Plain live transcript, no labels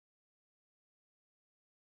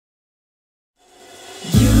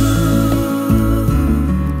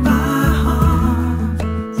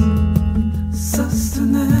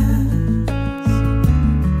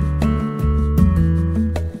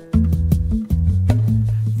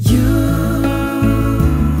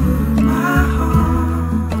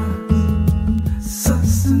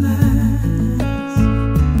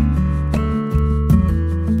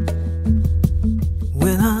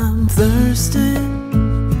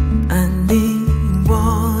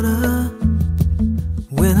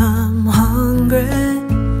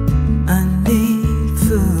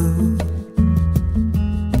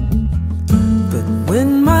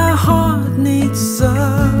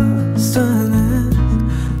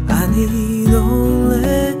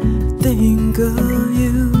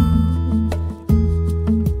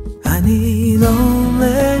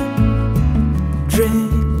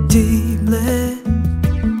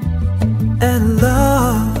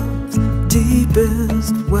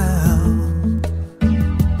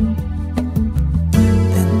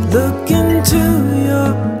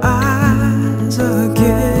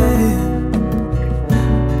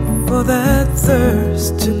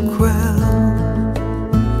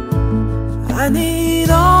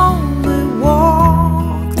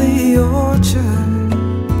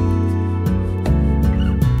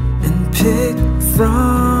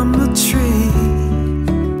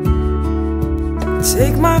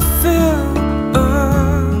take my fill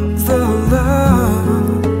of the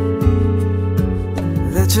love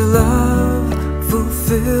that your love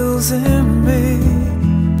fulfills in me.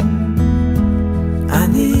 I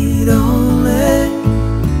need only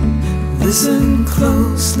listen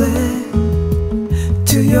closely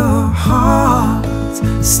to your heart's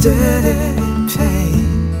steady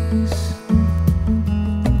pace.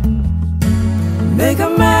 Make a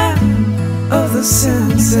man of the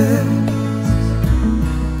senses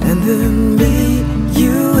and then meet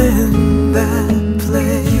you in that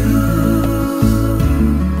place.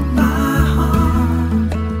 My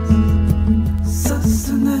heart's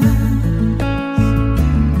sustenance.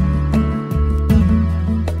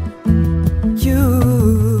 You,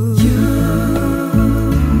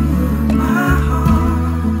 my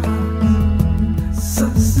heart's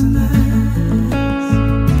sustenance.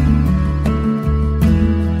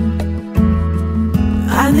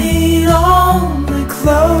 I need only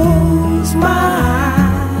close my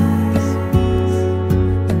eyes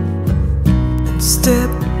and step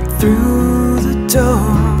through the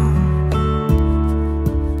door,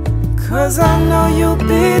 'cause I know you'll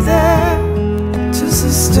be there to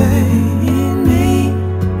sustain me,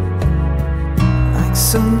 like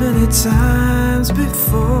so many times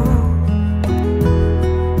before.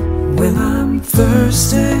 When I'm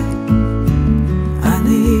thirsty, I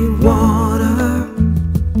need water.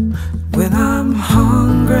 When I'm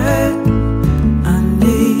hungry, I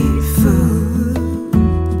need food.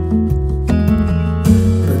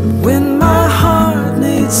 But when my heart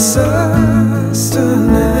needs sustenance,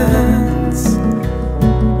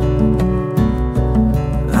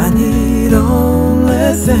 I need only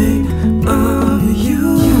thing